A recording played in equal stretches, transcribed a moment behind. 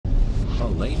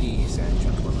Ladies and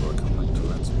gentlemen, welcome back to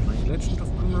Let's Play Legend of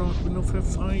Grimrock with no fair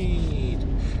fight.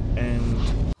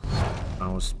 And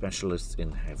our specialists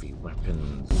in heavy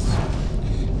weapons.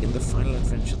 In the final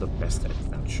adventure, the best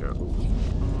adventure,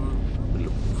 we are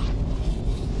looking for.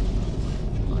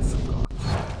 I forgot.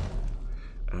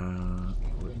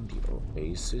 We're in the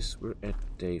Oasis. We're at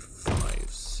day 5,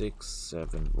 6,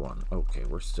 7, 1. Okay,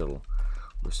 we're still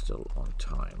on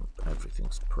time.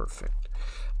 Everything's perfect.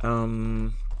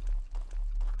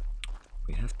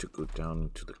 We have to go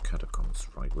down to the catacombs,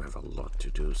 right? We have a lot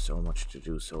to do, so much to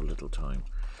do, so little time.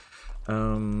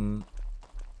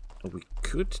 We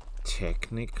could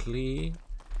technically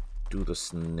do the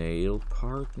snail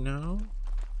part now,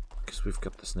 because we've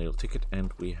got the snail ticket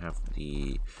and we have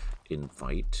the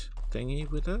invite thingy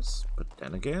with us. But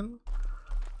then again,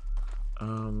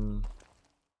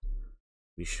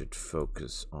 we should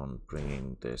focus on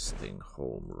bringing this thing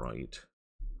home, right?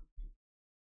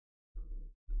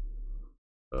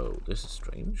 Oh, this is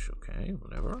strange. Okay,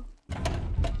 whatever.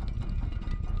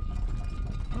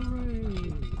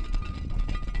 Hooray!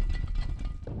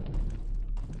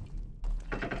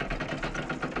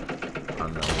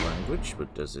 Unknown language,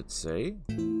 what does it say?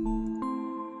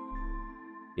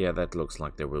 Yeah, that looks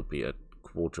like there will be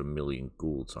 250,000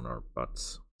 ghouls on our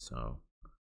butts, so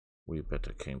we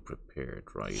better came prepared,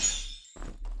 right?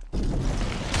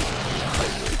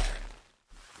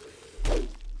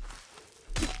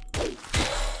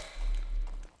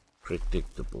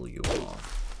 Predictable you are.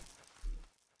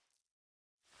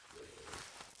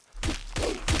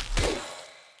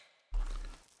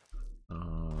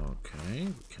 Okay,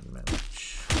 we can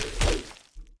manage.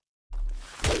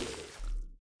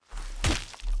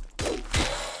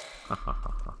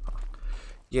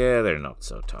 Yeah, they're not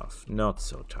so tough. Not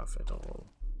so tough at all.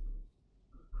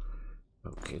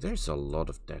 Okay, there's a lot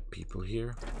of dead people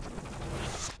here.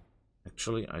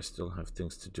 Actually, I still have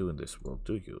things to do in this world,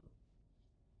 do you?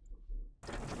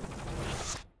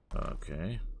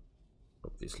 Okay,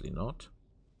 obviously not.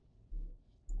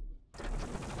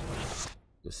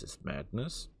 This is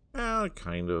madness.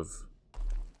 Kind of.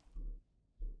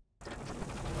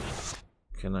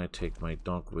 Can I take my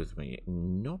dog with me?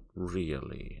 Not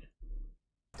really.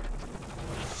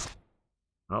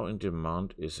 How in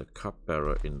demand is a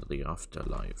cupbearer in the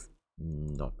afterlife?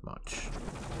 Not much.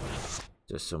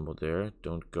 There's someone there.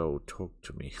 Don't go. Talk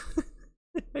to me.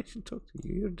 I should talk to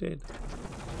you. You're dead.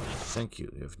 Thank you.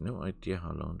 You have no idea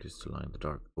how long it is to lie in the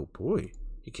dark. Oh boy,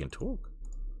 he can talk.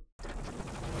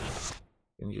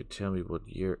 Can you tell me what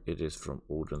year it is from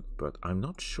Odin's birth? I'm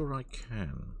not sure I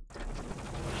can.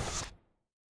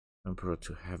 Emperor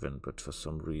to heaven, but for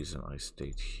some reason I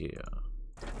stayed here.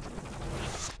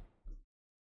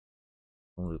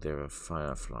 Only there are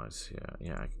fireflies here.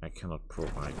 Yeah, I cannot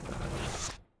provide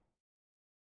that.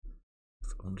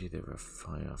 If only there were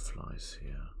fireflies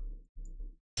here.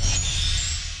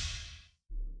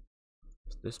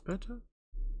 Is this better?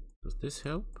 Does this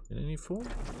help in any form?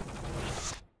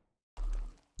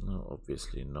 No,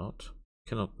 obviously not.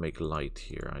 Cannot make light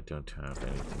here. I don't have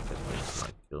anything that makes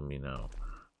light. Kill me now.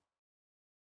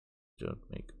 Don't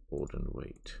make Odin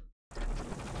wait.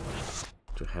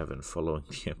 To heaven following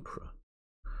the Emperor.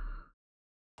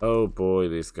 Oh boy,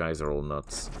 these guys are all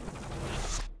nuts.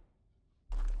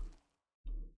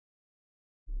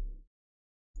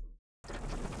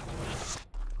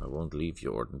 I won't leave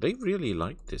you, Odin. They really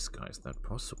like this guy. Is that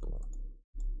possible?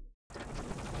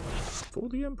 For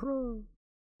the Emperor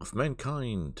of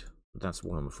mankind. That's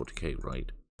Warhammer 40k,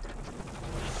 right?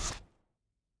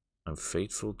 I'm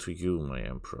faithful to you, my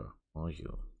Emperor. Are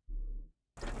you?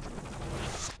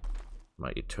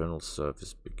 My eternal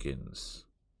service begins.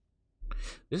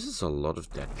 This is a lot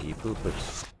of dead people, but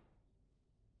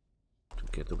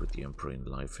together with the Emperor in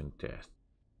life and death.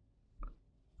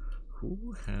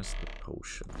 Who has the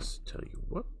potions? Tell you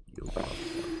what, you got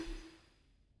one.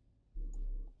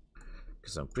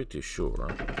 Because I'm pretty sure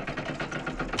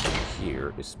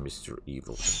here is Mr.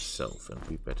 Evil himself, and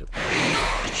we better be.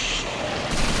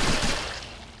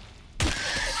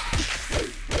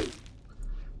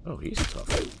 Oh, he's tough.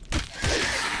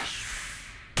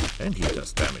 And he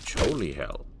does damage, holy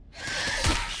hell.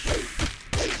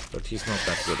 But he's not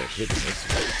that good at hitting, is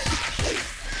he?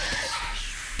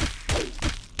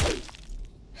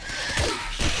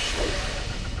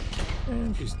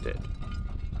 And he's dead.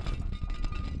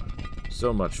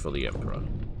 So much for the Emperor.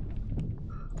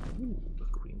 Ooh, a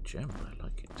green gem, I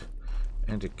like it.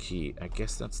 And a key. I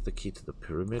guess that's the key to the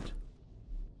pyramid.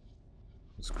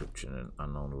 Inscription in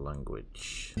unknown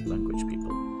language. Language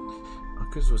people.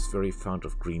 Arcus was very fond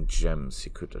of green gems.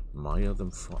 He could admire them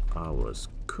for hours.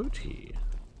 Could he?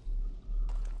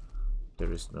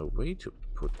 There is no way to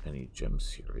put any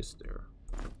gems here, is there?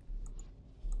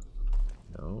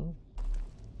 No.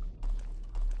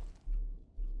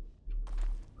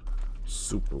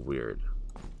 Super weird.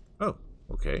 Oh,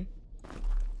 okay.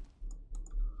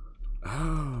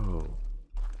 Oh.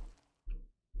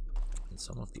 In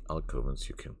some of the alcoves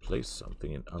you can place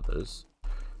something, in others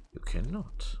you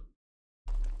cannot.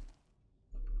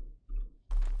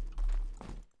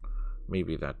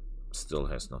 Maybe that still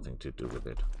has nothing to do with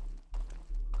it.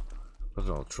 But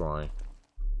I'll try.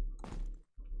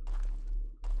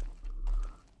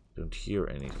 Don't hear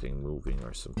anything moving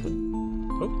or something.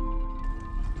 Oh!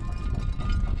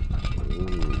 Oh,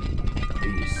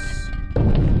 nice.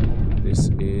 This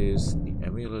is the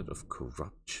Amulet of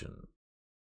Corruption.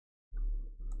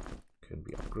 Can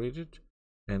be upgraded.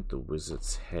 And the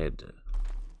Wizard's Head.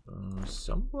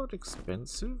 Somewhat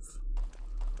expensive,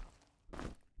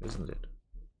 isn't it?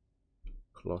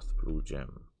 Cloth blue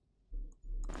gem.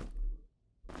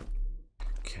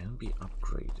 Can be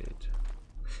upgraded.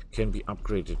 Can be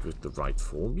upgraded with the right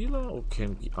formula, or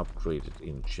can be upgraded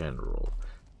in general?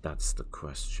 That's the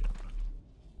question.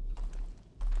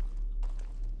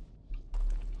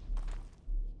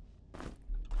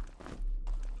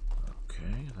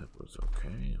 Okay, that was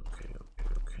okay.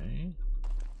 Okay.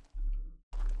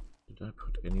 Did I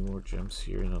put any more gems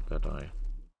here? Not that I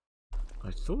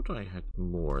thought I had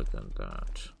more than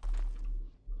that.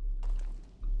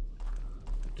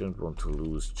 I don't want to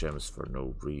lose gems for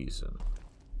no reason.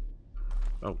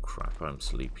 Oh crap, I'm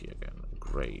sleepy again.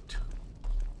 Great.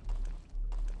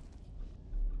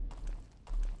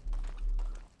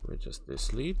 Where does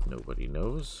this lead? Nobody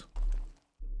knows.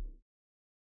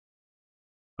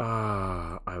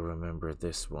 Ah, I remember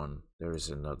this one. There is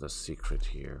another secret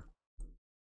here.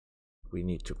 We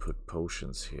need to put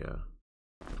potions here.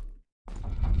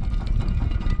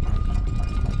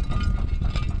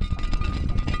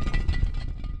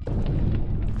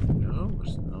 No,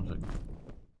 it's not a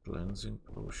cleansing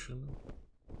potion.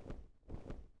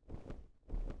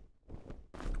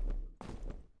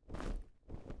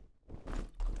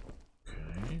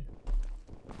 Okay.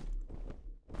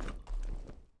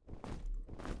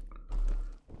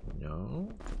 No.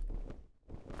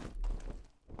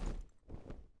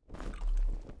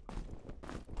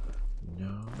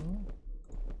 No.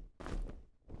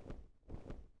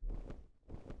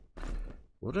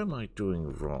 What am I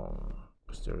doing wrong?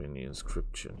 Is there any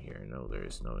inscription here? No, there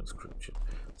is no inscription.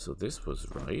 So this was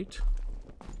right.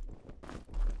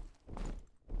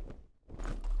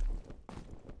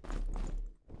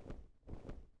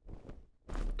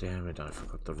 Damn it, I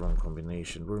forgot the wrong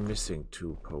combination. We're missing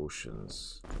 2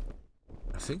 potions.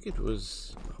 I think it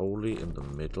was Holy in the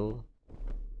middle.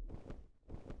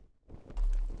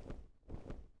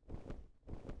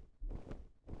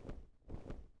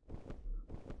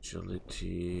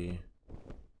 Agility.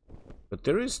 But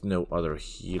there is no other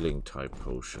healing type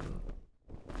potion.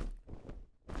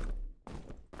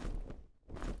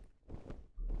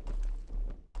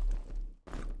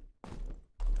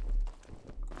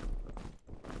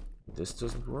 This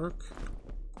doesn't work.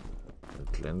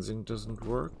 And cleansing doesn't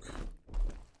work.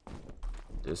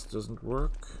 This doesn't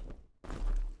work.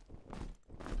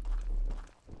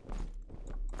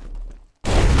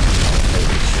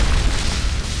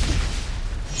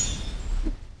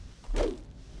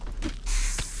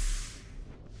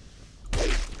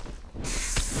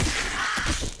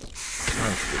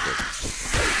 I'm stupid.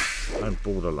 I'm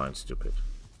borderline stupid.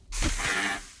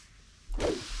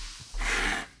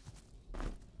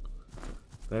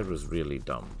 That was really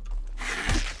dumb.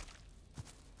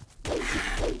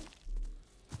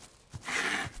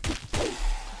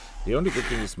 The only good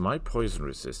thing is my poison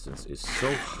resistance is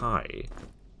so high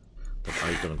that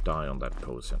I don't die on that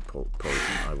poison.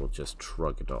 I will just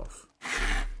shrug it off.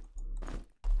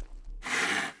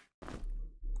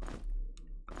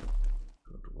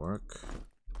 Good work.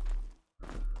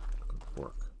 Good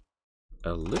work.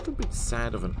 A little bit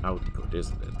sad of an output,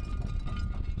 isn't it?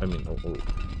 I mean, oh.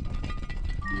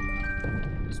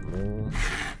 There's more.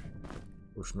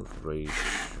 Potion of Rage,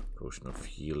 Potion of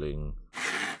Healing,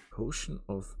 Potion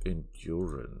of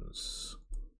Endurance.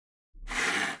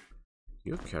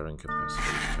 Your carrying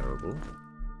capacity is terrible.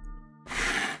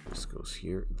 This goes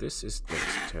here. This is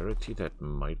Dexterity that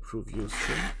might prove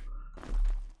useful.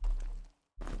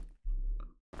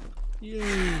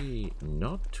 Yay!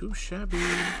 Not too shabby.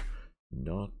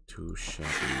 Not too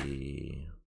shabby.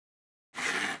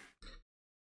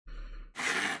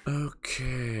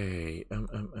 Okay,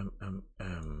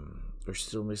 we're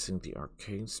still missing the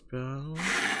arcane spell.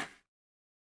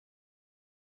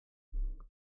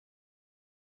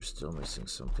 We're still missing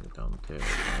something down there,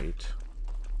 right?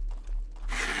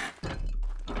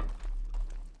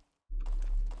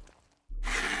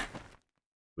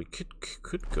 We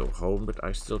could go home, but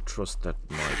I still trust that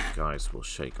my guys will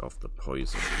shake off the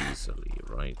poison easily,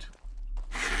 right?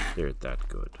 They're that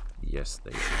good. Yes,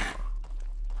 they are.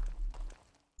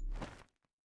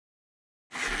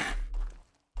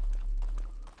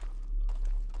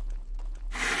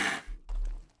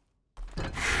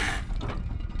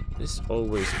 This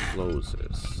always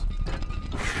closes.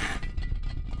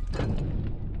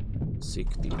 Seek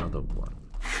the other one.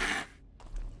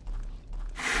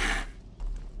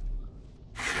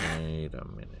 Wait a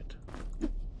minute.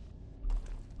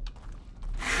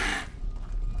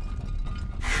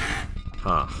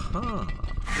 Ha ha!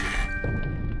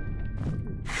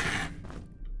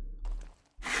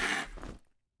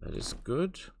 That is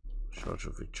good. Charge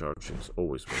of recharging is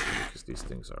always working because these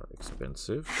things are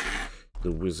expensive.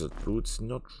 The wizard boots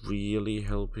not really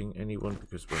helping anyone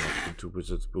because we're not into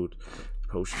wizard's boot.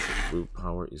 Potion of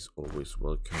willpower is always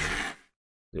welcome.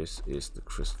 This is the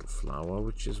crystal flower,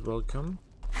 which is welcome.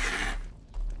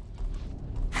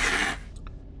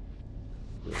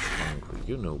 You're hungry,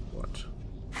 you know what?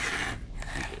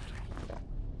 Eat it.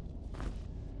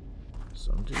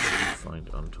 Someday you will find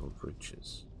untold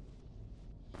riches.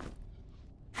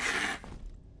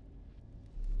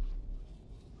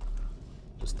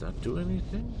 Does that do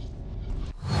anything?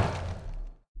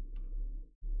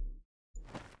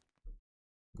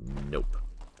 Nope.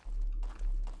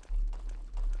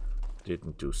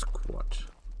 Didn't do squat.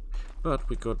 But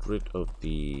we got rid of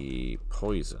the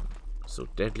poison. So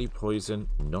deadly poison,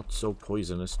 not so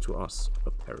poisonous to us,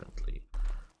 apparently.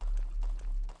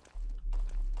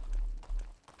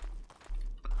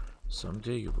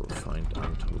 Someday you will find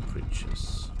untold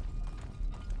riches.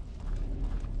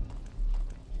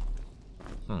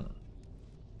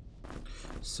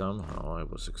 Somehow I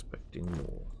was expecting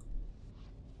more.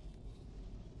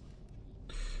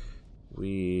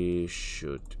 We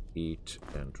should eat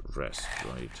and rest,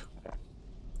 right?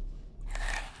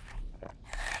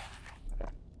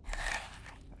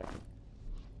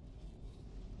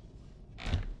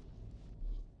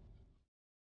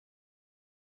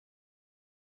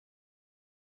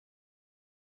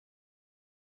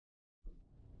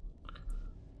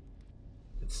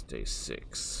 It's day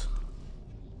 6.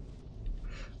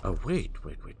 Oh, wait.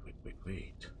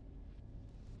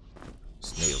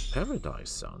 Snail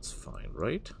Paradise sounds fine,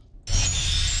 right?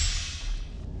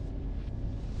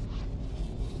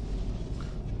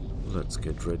 Let's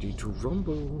get ready to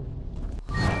rumble.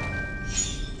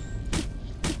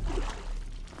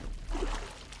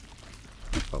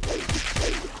 Oh,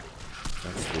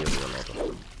 that's really a lot of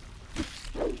them.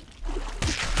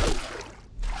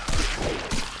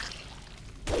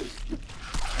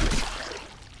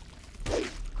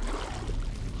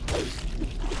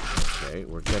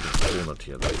 We're getting cornered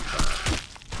here, that's bad.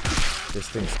 These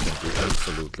things can do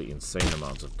absolutely insane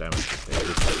amounts of damage if they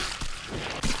hit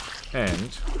us.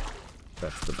 And,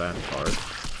 that's the bad part,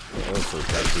 they're also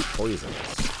deadly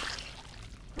poisonous.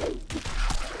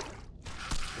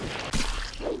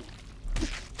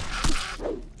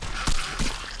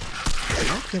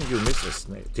 How can you miss a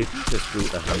snake? Did you just do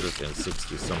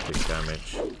 160 something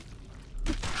damage?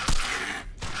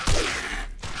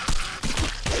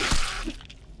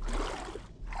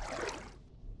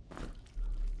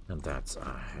 And that's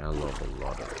a hell of a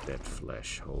lot of dead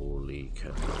flesh. Holy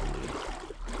cannoli.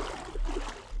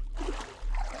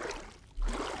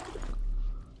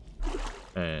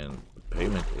 And the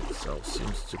payment itself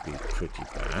seems to be pretty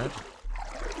bad.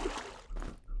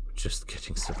 Just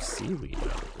getting some seaweed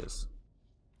out of this.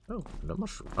 Oh, no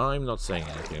mushroom. I'm not saying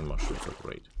anything, mushrooms are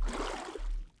great.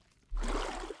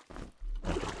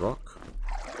 And a rock.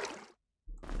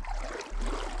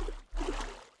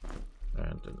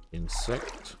 And an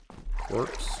insect.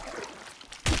 Corpse.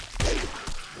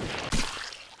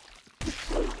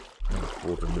 And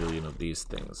 250,000 of these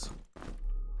things.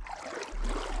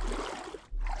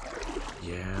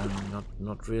 Yeah,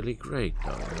 not really great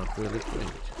though, not really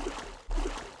great.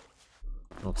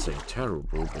 Not saying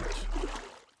terrible, but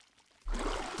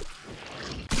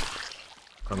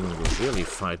I mean, we're really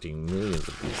fighting millions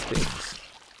of these things.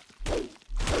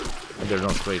 And they're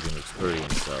not great in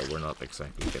experience, so we're not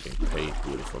exactly getting paid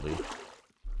beautifully.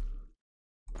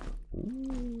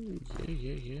 Ooh,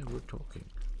 yeah, we're talking.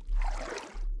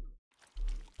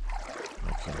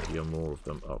 I can hear more of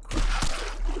them. Oh, crap.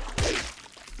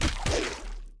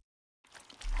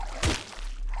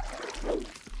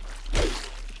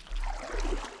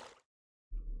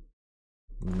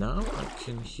 Now I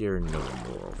can hear no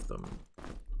more of them.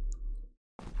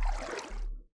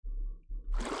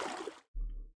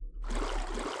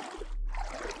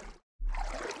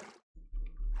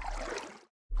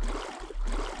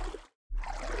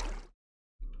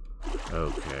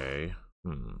 Okay.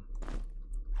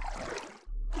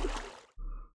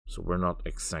 So we're not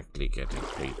exactly getting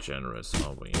paid generous,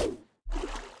 are we?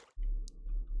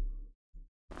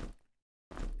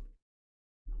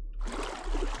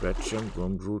 Red gem,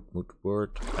 wormroot, woodwort.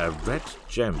 A red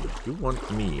gem? You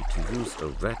want me to use a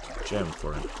red gem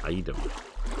for an item?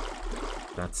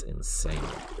 That's insane.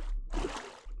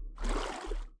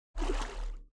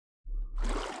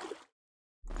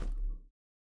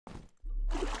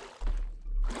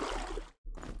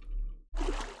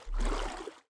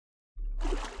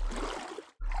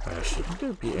 Shouldn't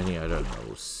there be any, I don't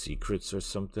know, secrets or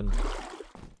something?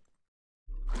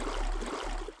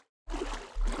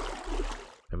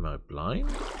 Am I blind?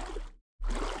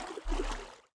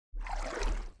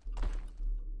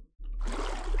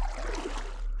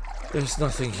 There's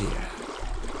nothing here.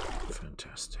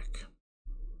 Fantastic.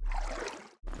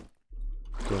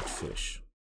 Dead fish.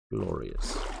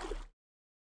 Glorious.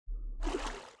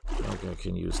 Like I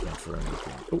can use that for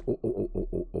anything.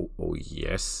 Oh,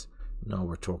 yes. Now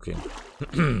we're talking.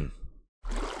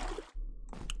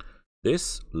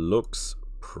 This looks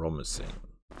promising.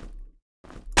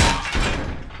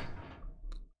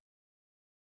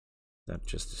 That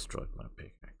just destroyed my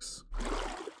pickaxe.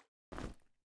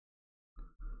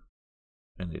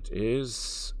 And it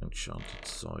is enchanted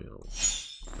soil.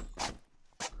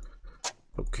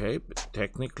 Okay, but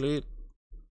technically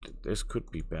this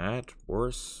could be bad,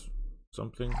 worse,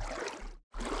 something.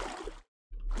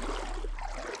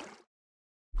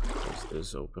 Does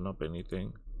this open up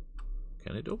anything?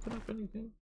 Can it open up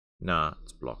anything? Nah,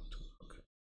 it's blocked. Okay.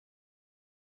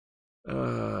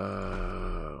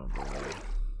 Boy.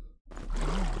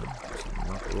 Some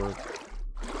knotwork.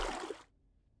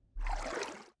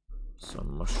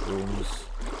 Some mushrooms.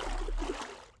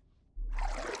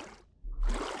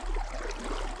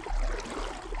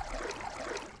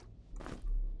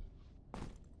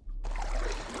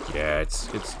 Yeah,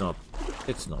 it's not bad.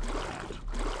 It's not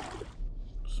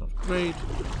great,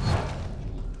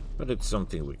 but it's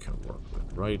something we can work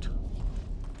with, right?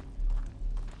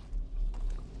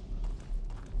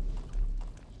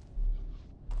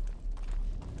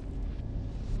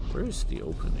 Where is the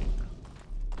opening?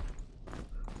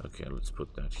 Okay, let's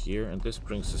put that here, and this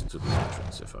brings us to the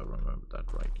entrance, if I remember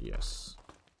that right. Yes.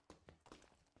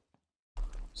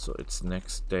 So it's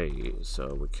next day,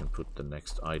 so we can put the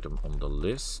next item on the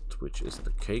list, which is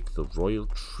the cake, the royal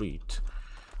treat,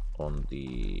 on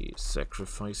the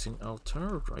sacrificing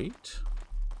altar, right?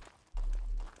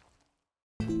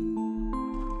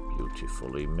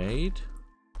 Beautifully made.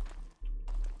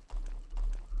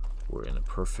 We're in a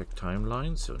perfect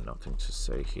timeline, so nothing to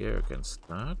say here against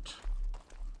that.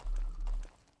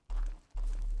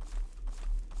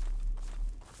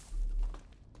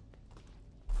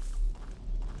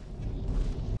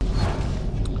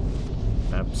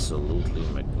 Absolutely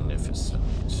magnificent.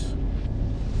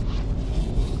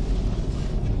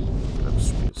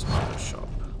 Let's read another shop.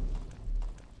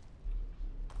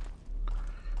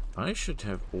 I should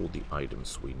have all the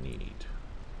items we need.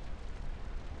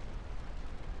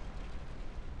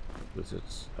 With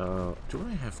it, do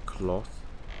I have cloth?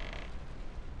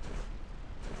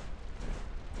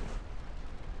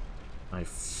 I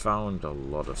found a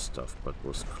lot of stuff, but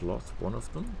was cloth one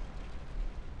of them?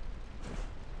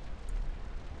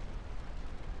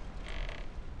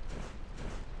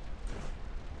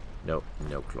 No,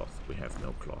 no cloth. We have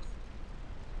no cloth.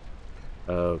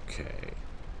 Okay.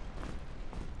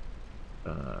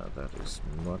 That is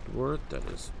mudwort, that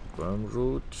is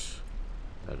wormroot,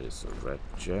 that is a red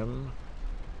gem,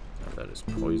 and that is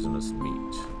poisonous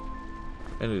meat.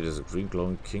 And it is a green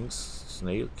glowing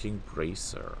snail king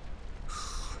bracer.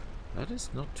 That is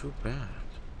not too bad.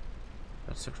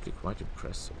 That's actually quite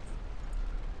impressive.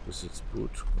 With its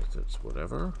boot, with its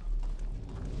whatever.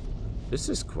 This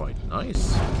is quite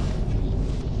nice.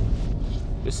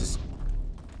 This is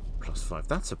 +5.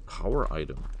 That's a power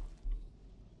item.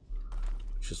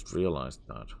 Just realized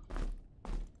that.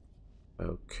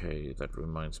 Okay, that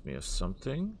reminds me of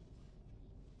something.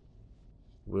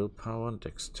 Willpower,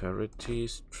 dexterity,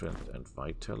 strength and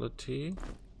vitality.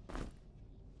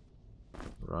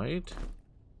 Right?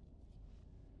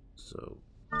 So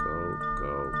go,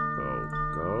 go, go,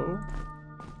 go.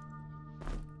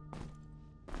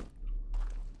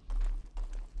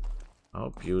 How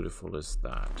beautiful is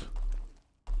that?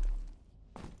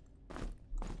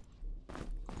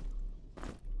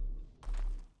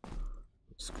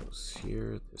 This goes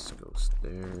here, this goes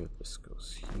there, this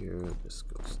goes here, this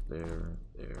goes there,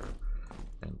 there,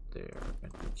 and there,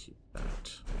 and we keep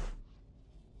that.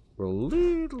 We're a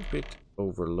little bit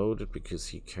overloaded because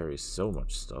he carries so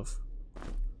much stuff.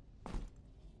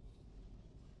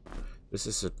 This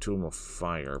is a Tomb of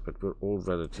Fire, but we're all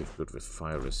relatively good with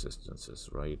fire resistances,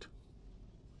 right?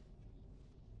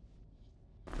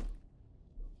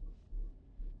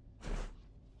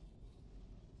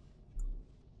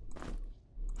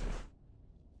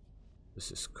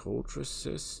 This is cold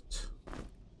resist.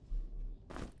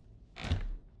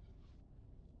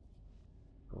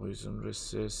 Poison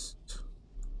resist.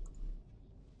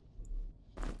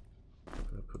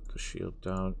 Put the shield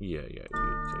down. Yeah, you take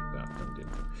that. And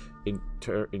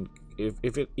then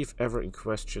if ever in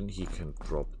question, he can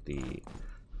drop the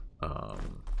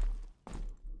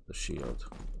shield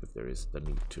if there is the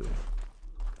need to.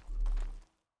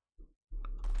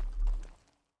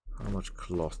 How much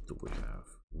cloth do we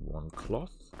have? 1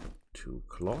 cloth, 2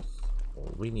 cloth,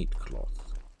 or we need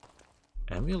cloth.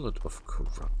 Amulet of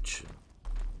Corruption.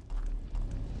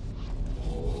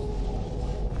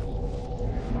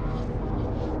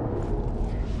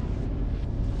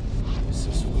 This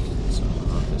is weird.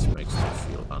 Somehow this makes me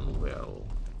feel unwell.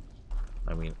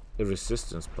 I mean, a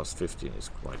resistance plus 15 is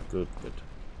quite good, but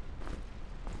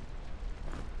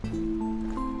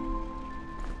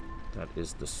that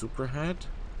is the super head.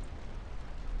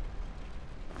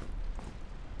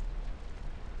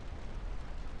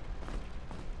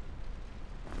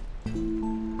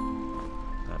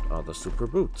 That are the super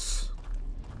boots.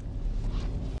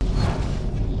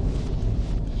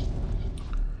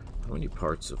 How many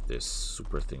parts of this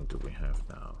super thing do we have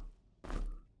now?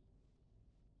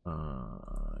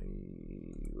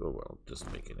 Oh well,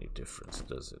 doesn't make any difference,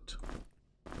 does it?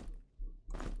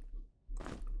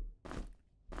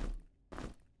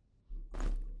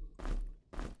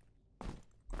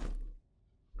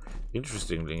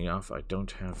 Interestingly enough, I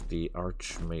don't have the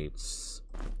Archmage's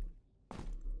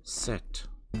set.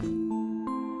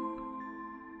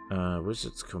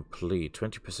 Wizard's complete.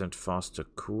 20% faster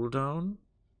cooldown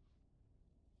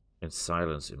and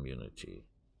silence immunity.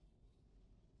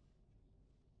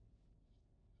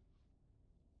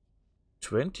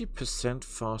 20%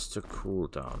 faster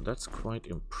cooldown. That's quite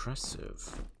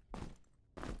impressive.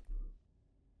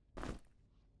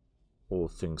 All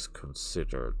things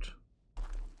considered.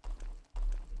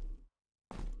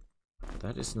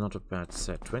 That is not a bad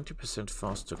set. 20%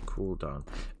 faster cooldown.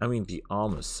 I mean, the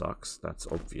armor sucks. That's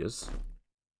obvious.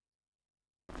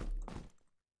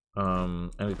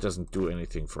 And it doesn't do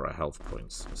anything for our health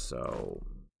points. So,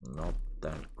 not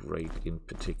that great in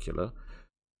particular.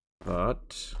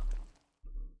 But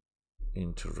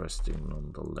interesting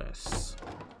nonetheless.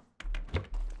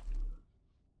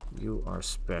 You are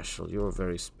special. You're a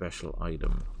very special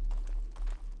item.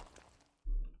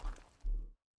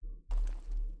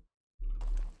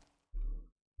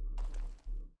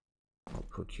 I'll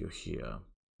put you here.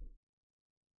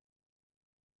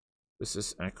 This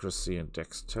is accuracy and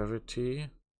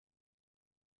dexterity,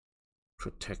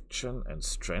 protection and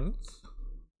strength,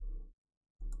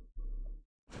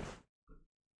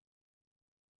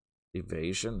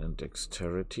 evasion and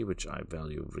dexterity, which I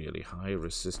value really high,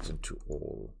 resistant to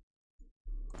all.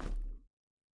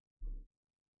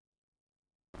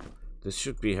 This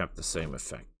should have the same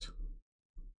effect,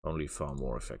 only far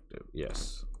more effective.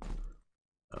 Yes.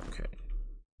 Okay.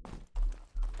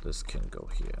 This can go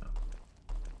here.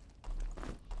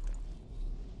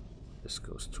 This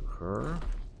goes to her.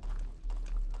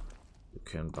 You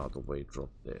can, by the way,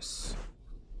 drop this.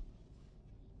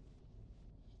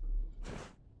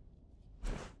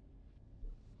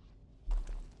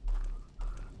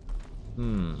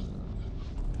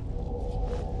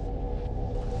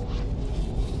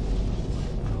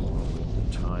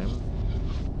 The time.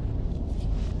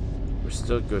 We're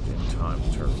still good in time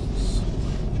terms.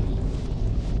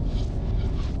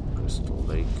 Crystal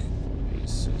Lake,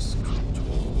 Oasis,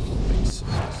 Control,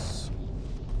 Oasis.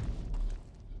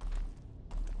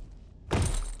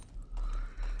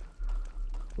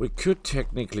 We could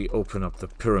technically open up the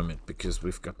pyramid because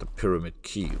we've got the pyramid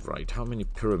key, right? How many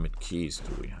pyramid keys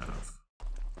do we have?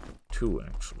 2,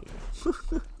 actually.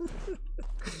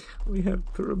 We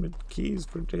have pyramid keys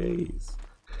for days.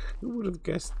 Who would have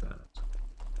guessed that?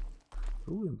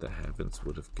 Who in the heavens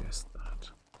would have guessed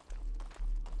that?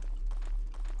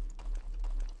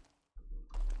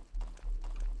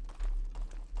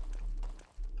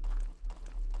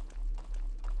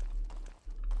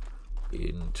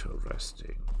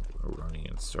 Interesting. We're running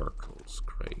in circles.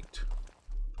 Great.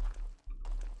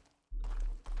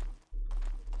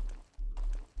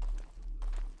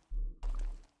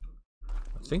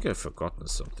 I think I've forgotten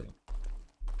something.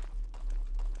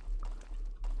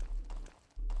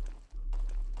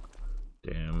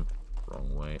 Damn,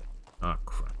 wrong way. Ah,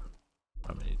 crap.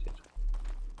 I'm an idiot.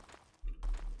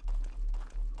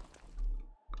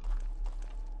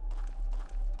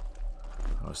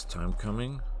 How's time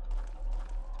coming?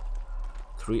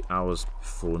 3 hours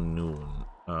before noon.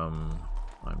 I'm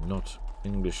not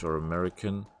English or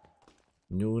American.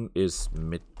 Noon is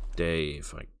midday,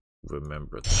 if I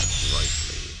remember that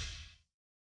rightly.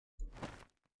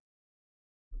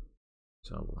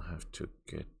 So I will have to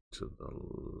get to the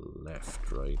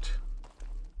left, right?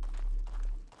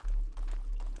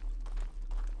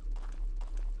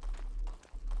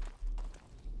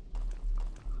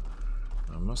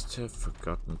 I must have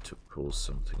forgotten to pull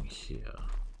something here.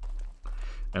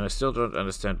 And I still don't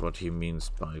understand what he means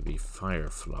by the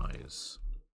fireflies.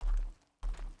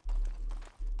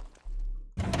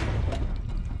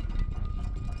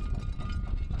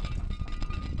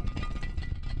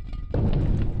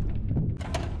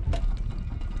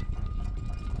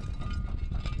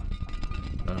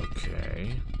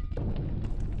 Okay.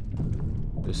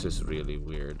 This is really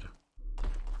weird.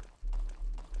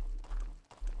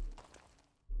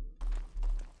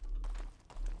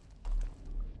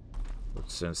 What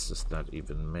sense does that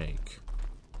even make?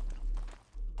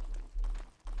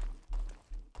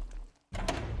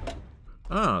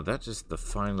 Ah, that is the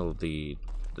final, the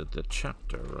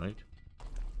chapter, right?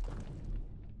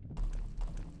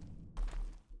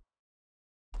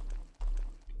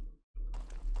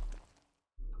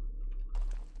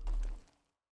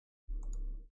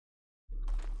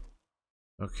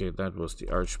 Okay, that was the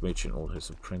Archmage and all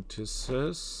his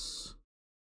apprentices.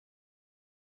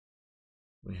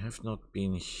 We have not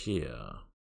been here.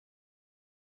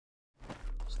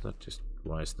 Is that just,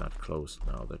 why is that closed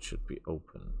now? That should be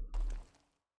open.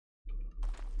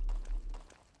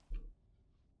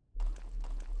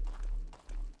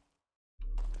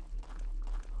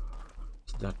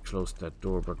 So that closed that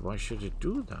door, but why should it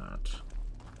do that?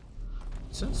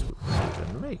 What sense would that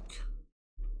even make?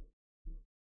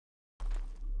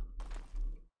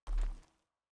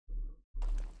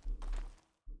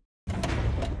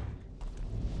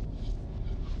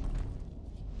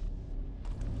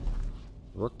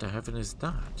 What the heaven is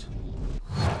that?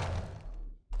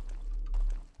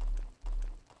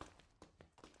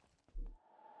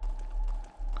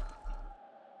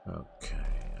 Okay,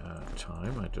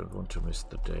 time. I don't want to miss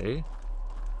the day.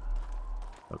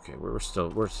 Okay, we're still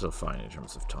fine in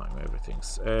terms of time.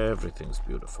 Everything's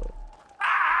beautiful.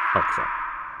 Oh crap!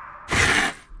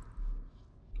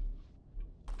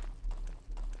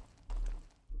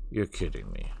 You're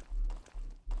kidding me.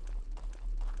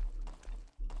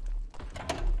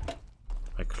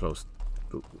 I closed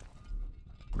the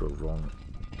wrong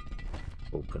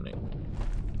opening.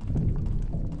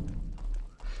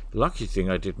 Lucky thing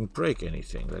I didn't break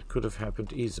anything. That could have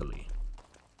happened easily.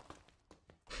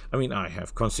 I mean, I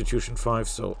have Constitution 5,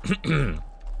 so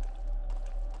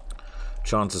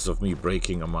chances of me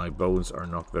breaking my bones are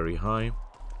not very high.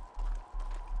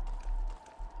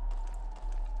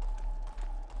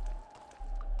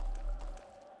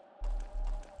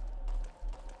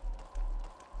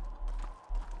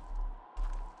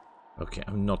 Okay,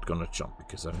 I'm not gonna jump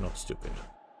because I'm not stupid.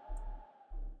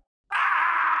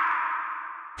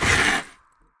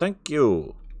 Thank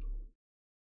you.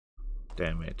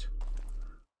 Damn it.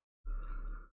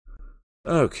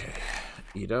 Okay,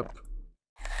 eat up,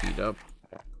 eat up,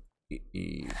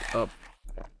 eat up,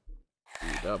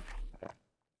 eat up.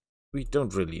 We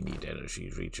don't really need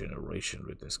energy regeneration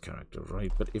with this character,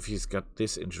 right? But if he's got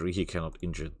this injury, he cannot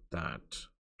injure that.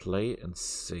 Play and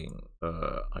sing.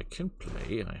 I can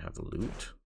play. I have a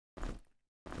lute.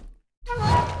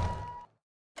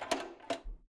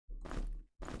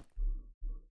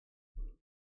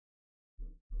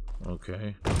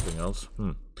 Okay, nothing else.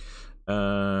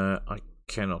 I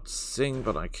cannot sing,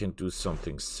 but I can do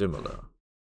something similar.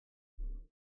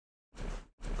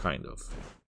 Kind of.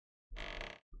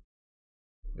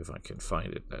 If I can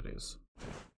find it, that is.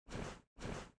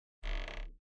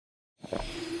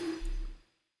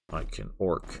 I can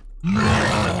orc.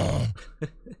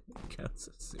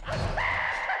 Kansas.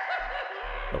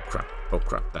 Oh crap, oh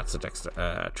crap, that's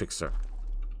a trickster.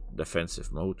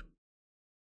 Defensive mode.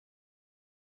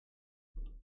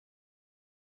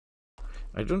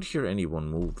 I don't hear anyone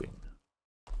moving.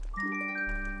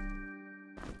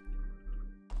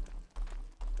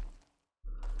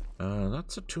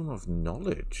 That's a Tomb of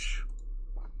Knowledge.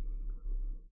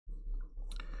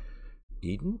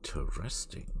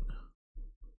 Interesting.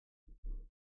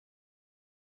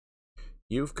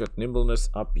 You've got nimbleness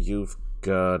up, you've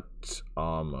got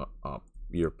armor up.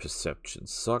 Your perception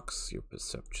sucks, your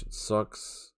perception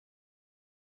sucks.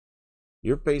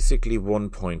 You're basically 1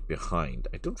 point behind.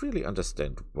 I don't really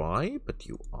understand why, but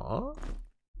you are.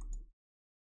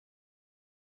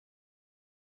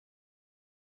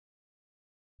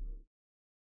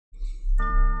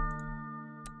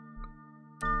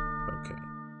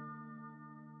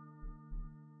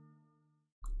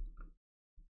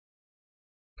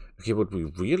 Okay, what we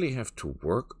really have to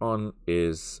work on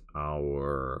is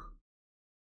our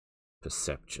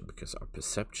perception, because our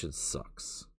perception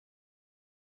sucks.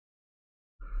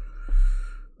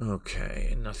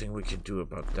 Okay, nothing we can do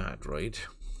about that, right?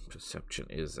 Perception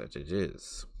is that it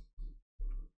is.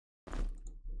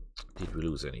 Did we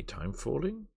lose any time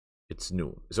falling? It's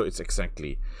noon, so it's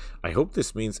exactly... I hope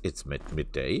this means it's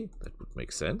midday. That would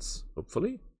make sense,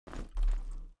 hopefully.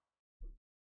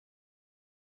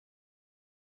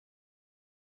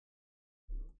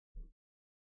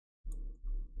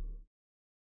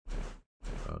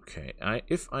 Okay,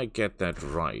 if I get that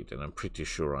right, and I'm pretty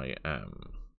sure I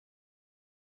am...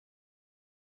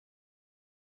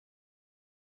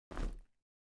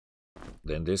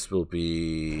 then this will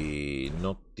be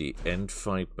not the end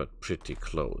fight, but pretty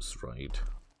close, right?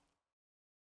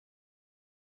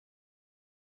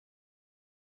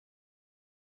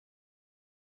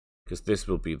 Because this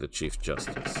will be the Chief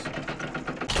Justice.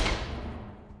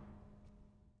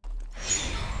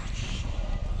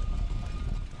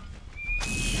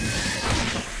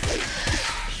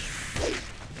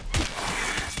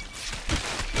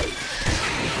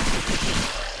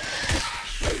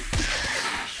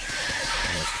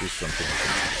 Do something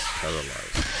against this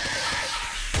paralyzed.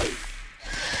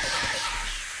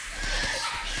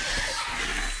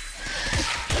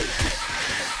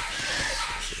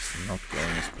 This is not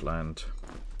going as planned.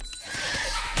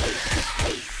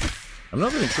 I'm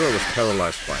not even sure I was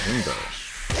paralyzed by him though.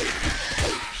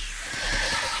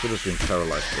 Could have been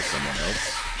paralyzed by someone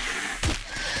else.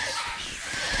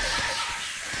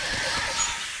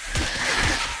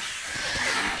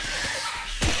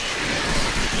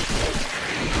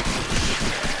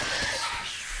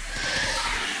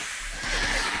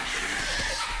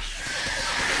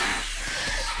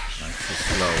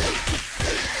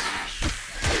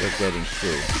 Getting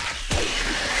through.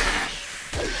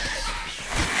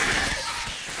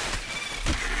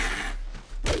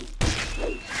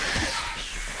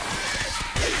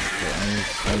 Okay,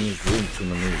 I need room to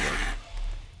maneuver.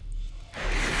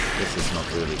 This is not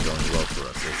really going well for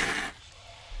us, is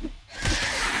it?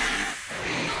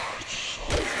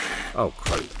 Oh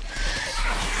crap.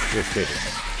 You're kidding me.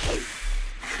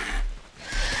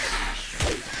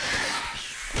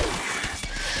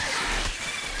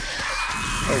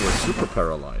 Oh, we're super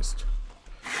paralyzed.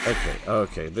 Okay,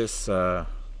 okay, this requires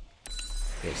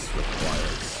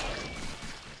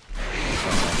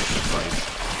some extra fight.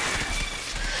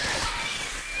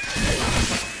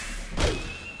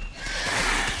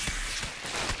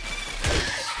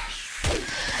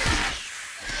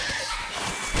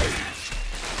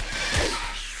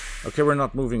 Okay, we're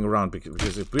not moving around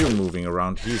because if we're moving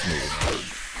around, he's moving around.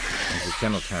 And we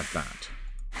cannot have that.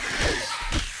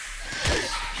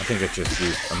 I think I just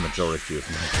used a majority of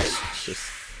my resources.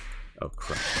 Oh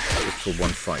crap. Just for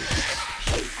one fight.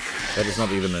 That is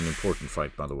not even an important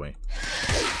fight, by the way.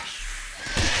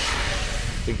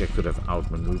 I think I could have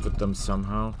outmaneuvered them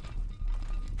somehow.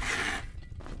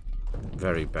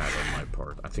 Very bad on my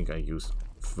part. I think I used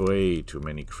way too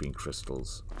many green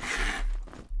crystals.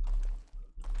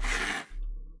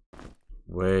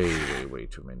 Way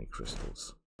too many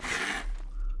crystals. I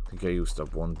think I used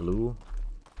up one blue.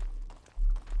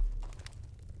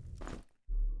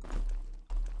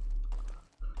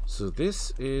 So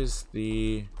this is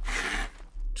the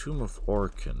Tomb of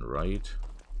Orkin, right?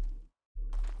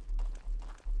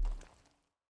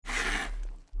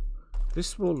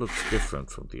 This wall looks different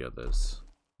from the others.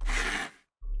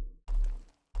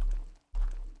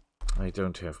 I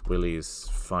don't have Willie's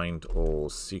Find All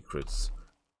Secrets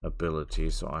ability,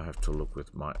 so I have to look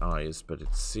with my eyes, but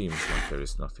it seems like there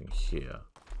is nothing here.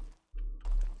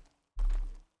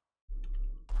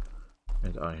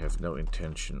 And I have no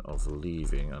intention of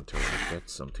leaving until I get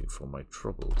something for my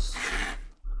troubles.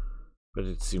 But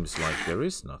it seems like there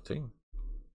is nothing.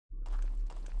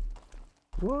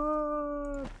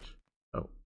 What? Oh,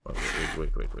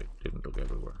 wait. Didn't look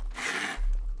everywhere.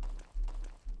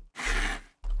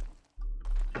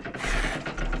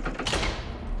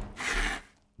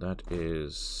 That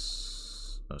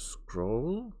is a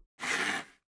scroll.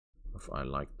 I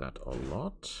like that a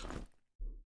lot.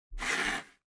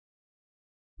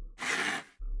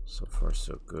 So far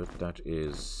so good. That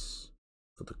is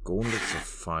for the Gauntlets of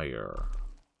Fire.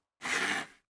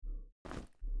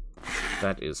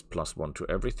 That is +1 to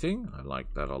everything. I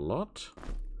like that a lot.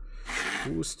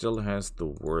 Who still has the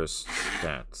worst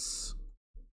stats?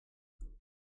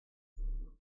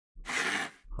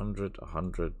 100,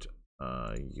 100.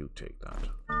 You take that.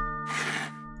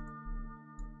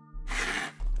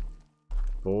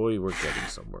 Boy, we're getting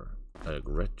somewhere. A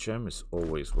red gem is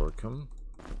always welcome.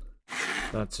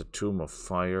 That's a Tomb of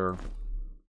Fire.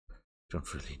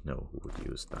 Don't really know who would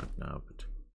use that now, but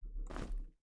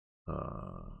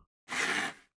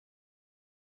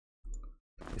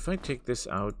if I take this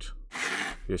out,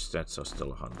 your stats are still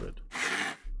 100.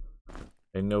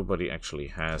 And nobody actually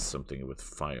has something with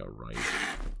fire, right?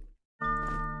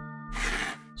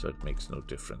 So it makes no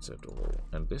difference at all.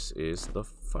 And this is the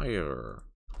fire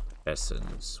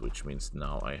essence, which means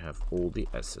now I have all the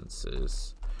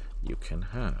essences you can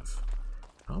have.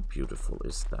 How beautiful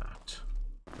is that?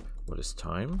 What is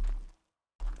time?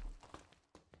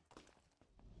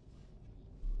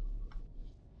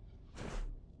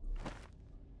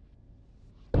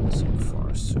 So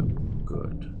far, so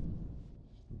good.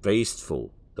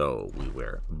 Wasteful, though, we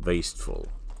were. Wasteful.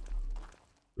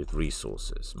 With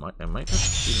resources. I might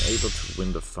have been able to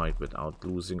win the fight without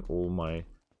losing all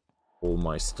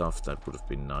my stuff. That would have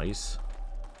been nice.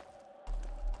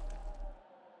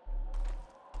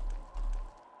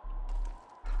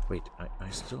 Wait, I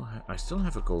still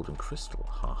have a golden crystal.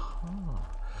 Haha.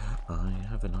 I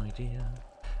have an idea.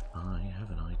 I have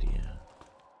an idea.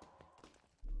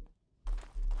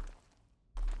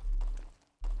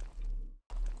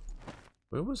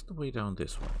 Where was the way down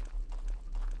this way?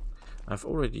 I've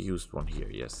already used one here.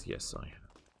 Yes, I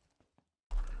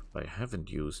have. But I haven't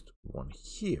used one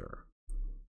here.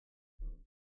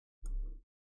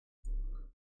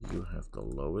 You have the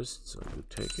lowest, so you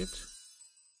take it.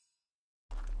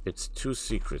 It's 2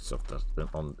 secrets of that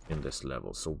in this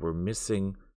level, so we're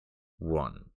missing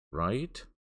one, right?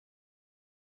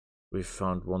 We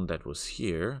found one that was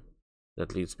here.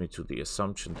 That leads me to the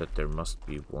assumption that there must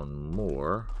be one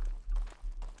more.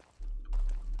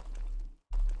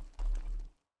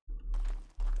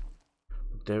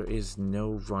 There is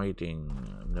no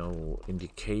writing, no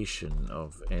indication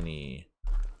of any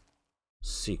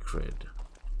secret.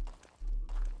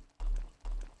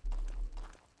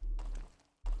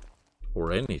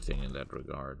 Or anything in that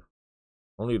regard.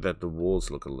 Only that the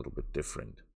walls look a little bit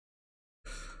different.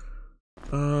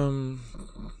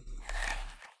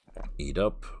 Eat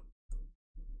up.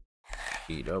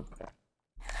 Eat up.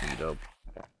 Eat up.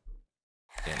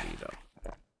 And eat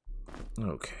up.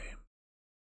 Okay.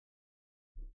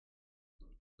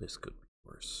 This could be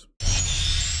worse.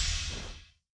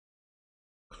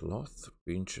 Cloth,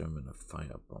 green gem, and a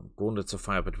fire bomb. Gauntlets of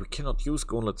fire, but we cannot use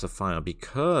gauntlets of fire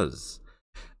because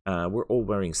we're all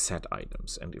wearing set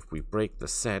items, and if we break the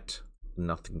set,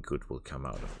 nothing good will come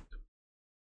out of it.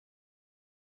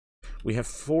 We have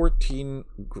 14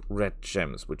 red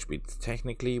gems, which means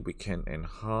technically we can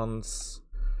enhance.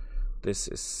 This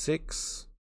is 6,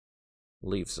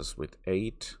 leaves us with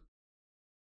 8.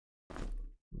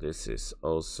 This is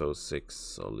also 6,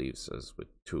 so leaves us with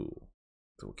 2.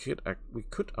 So we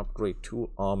could upgrade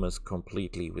 2 armors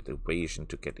completely with evasion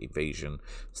to get evasion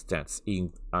stats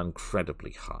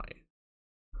incredibly high.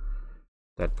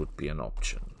 That would be an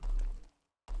option.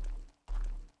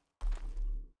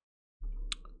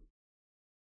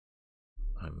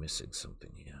 I'm missing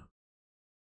something here.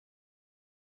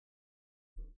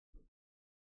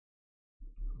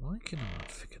 Why can I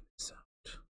not figure this out?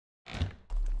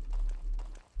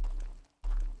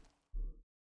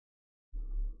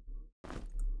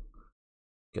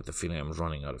 Get the feeling I'm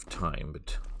running out of time,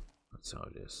 but that's how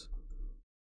it is.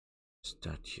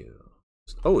 Statue.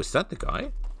 Oh, is that the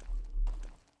guy?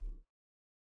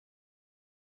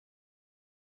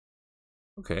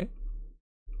 Okay.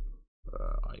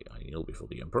 I kneel before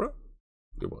the Emperor.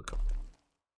 You're welcome.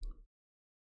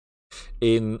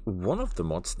 In one of the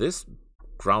mods, this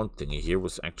ground thingy here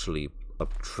was actually a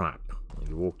trap. When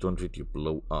you walked onto it, you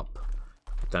blow up.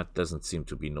 But that doesn't seem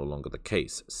to be no longer the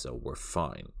case, so we're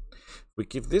fine. We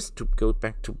give this to go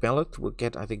back to ballot. We'll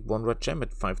get, I think, 1 red gem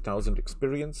at 5,000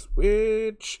 experience,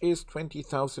 which is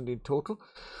 20,000 in total,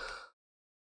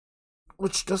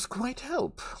 which does quite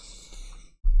help.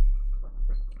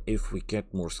 If we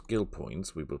get more skill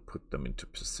points, we will put them into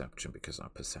perception, because our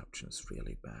perception is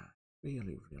really bad.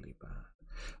 Really, really bad.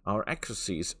 Our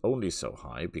accuracy is only so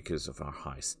high because of our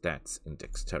high stats in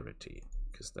dexterity,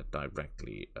 because that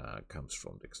directly comes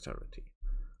from dexterity.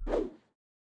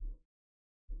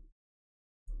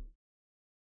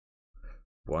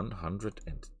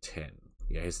 110.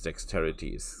 Yeah, his dexterity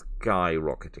is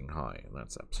skyrocketing high.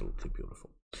 That's absolutely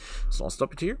beautiful. So I'll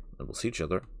stop it here, and we'll see each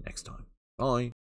other next time. Bye.